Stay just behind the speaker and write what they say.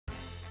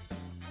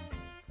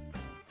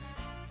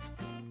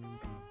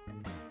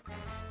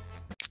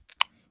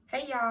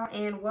Hey y'all,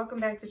 and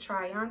welcome back to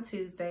Try On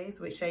Tuesdays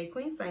with Shade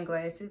Queen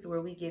Sunglasses, where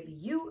we give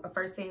you a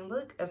first-hand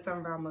look of some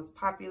of our most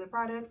popular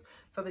products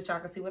so that y'all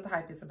can see what the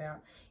hype is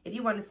about. If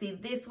you want to see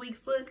this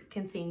week's look,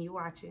 continue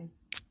watching.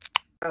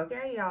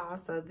 Okay y'all,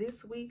 so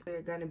this week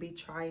we're going to be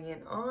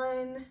trying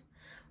on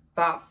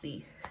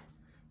Bossy.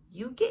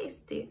 You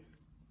guessed it.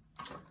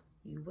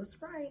 You was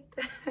right.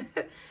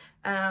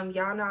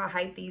 Y'all know I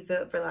hyped these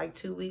up for like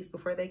 2 weeks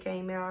before they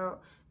came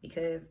out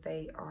because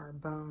they are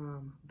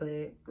bomb, but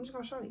I'm just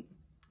going to show you.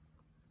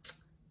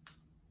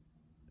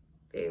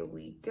 There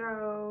we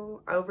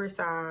go.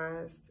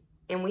 Oversized.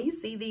 And when you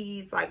see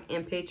these like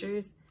in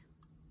pictures,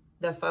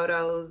 the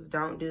photos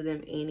don't do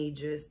them any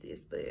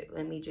justice. But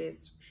let me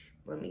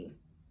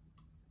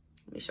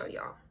show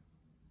y'all.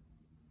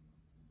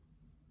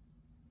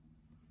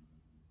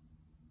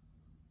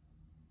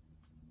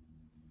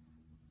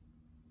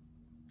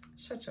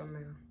 Shut your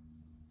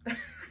mouth.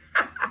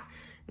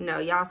 No,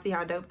 y'all see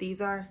how dope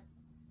these are?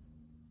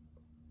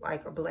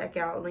 Like a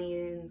blackout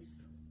lens.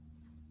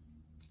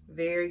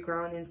 Very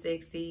grown and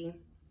sexy.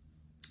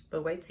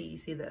 But wait till you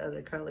see the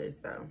other colors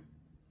though.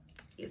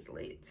 It's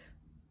lit.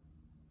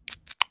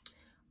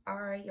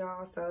 Alright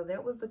y'all, so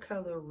that was the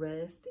color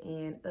Rust.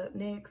 And up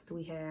next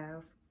we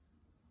have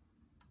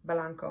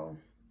Blanco.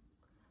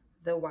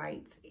 The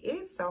whites.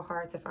 It's so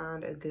hard to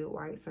find a good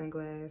white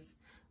sunglass.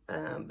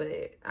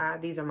 But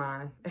these are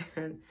mine.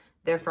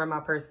 They're from my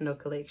personal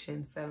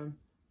collection. So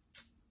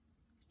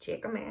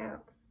check them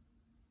out.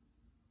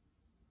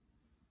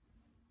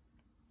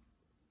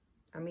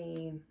 I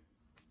mean,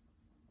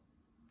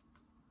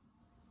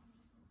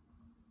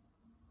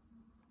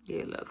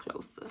 get a little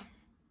closer.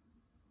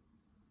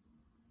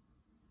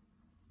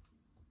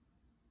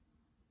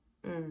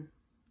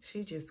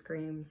 She just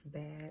screams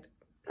bad.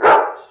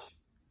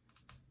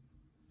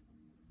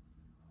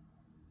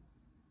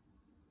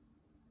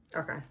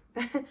 Okay.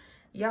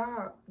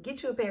 Y'all,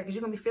 get you a pair because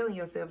you're going to be feeling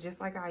yourself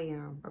just like I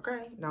am.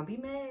 Okay? Don't be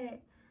mad.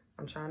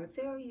 I'm trying to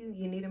tell you,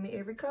 you need them in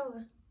every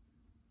color.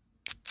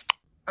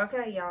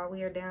 Okay, y'all,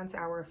 we are down to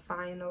our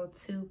final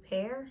 2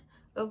 pair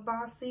of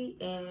Bossy.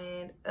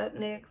 And up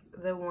next,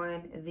 the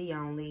one, the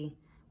only,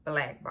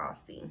 Black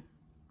Bossy.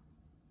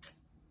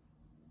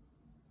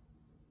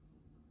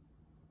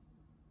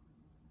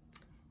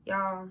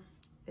 Y'all,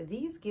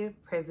 these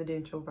give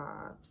presidential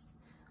vibes.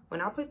 When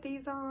I put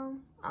these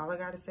on, all I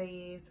gotta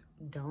say is,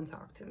 don't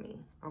talk to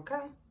me,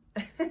 okay?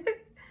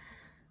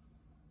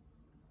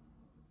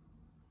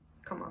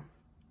 Come on.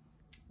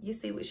 You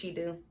see what she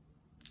do.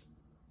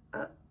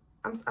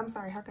 I'm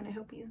sorry, how can I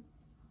help you?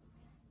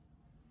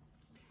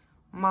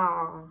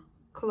 Mall,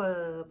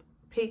 club,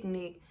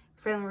 picnic,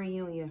 family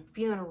reunion,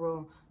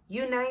 funeral,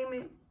 you name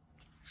it.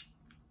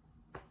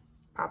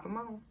 Pop them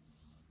on.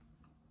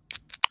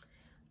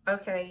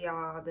 Okay,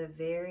 y'all, the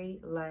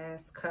very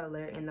last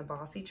color in the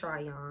Bossy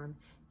try-on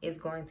is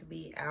going to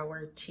be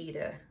our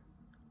Cheetah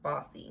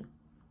Bossy.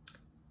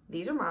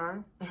 These are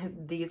mine.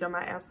 These are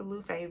my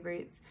absolute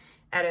favorites.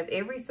 Out of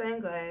every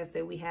sunglass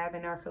that we have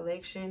in our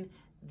collection,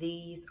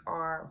 these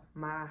are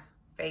my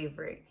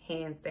favorite,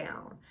 hands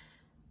down.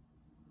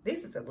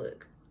 This is a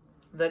look.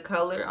 The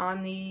color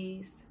on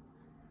these,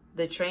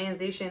 the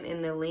transition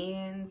in the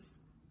lens.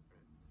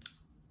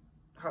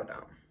 Hold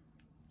on.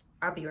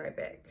 I'll be right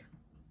back.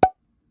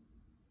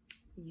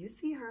 You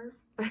see her.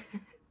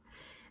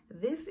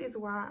 This is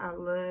why I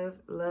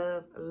love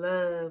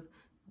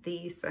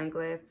these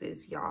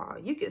sunglasses, y'all.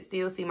 You can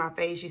still see my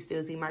face. You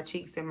still see my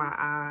cheeks and my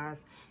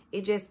eyes.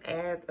 It just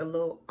adds a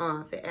little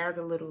it adds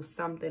a little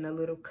something, a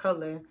little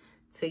color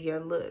to your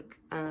look.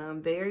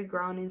 Very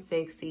grown and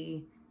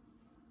sexy.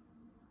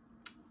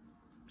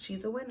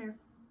 She's a winner.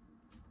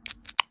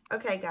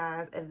 Okay,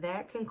 guys,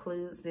 that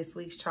concludes this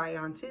week's Try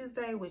On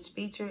Tuesday, which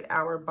featured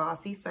our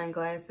Bossy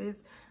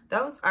sunglasses.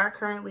 Those are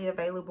currently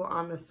available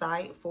on the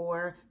site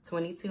for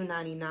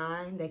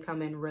 $22.99. They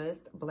come in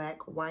rust,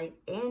 black, white,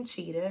 and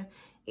cheetah.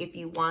 If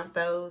you want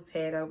those,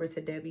 head over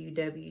to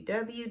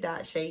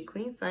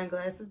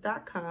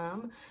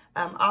www.ShadeQueensSunglasses.com.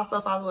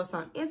 Also follow us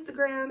on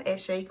Instagram at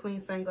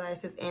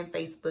ShadeQueensSunglasses and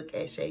Facebook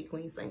at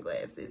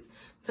ShadeQueensSunglasses.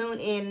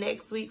 Tune in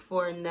next week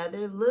for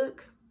another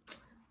look.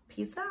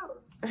 Peace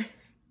out.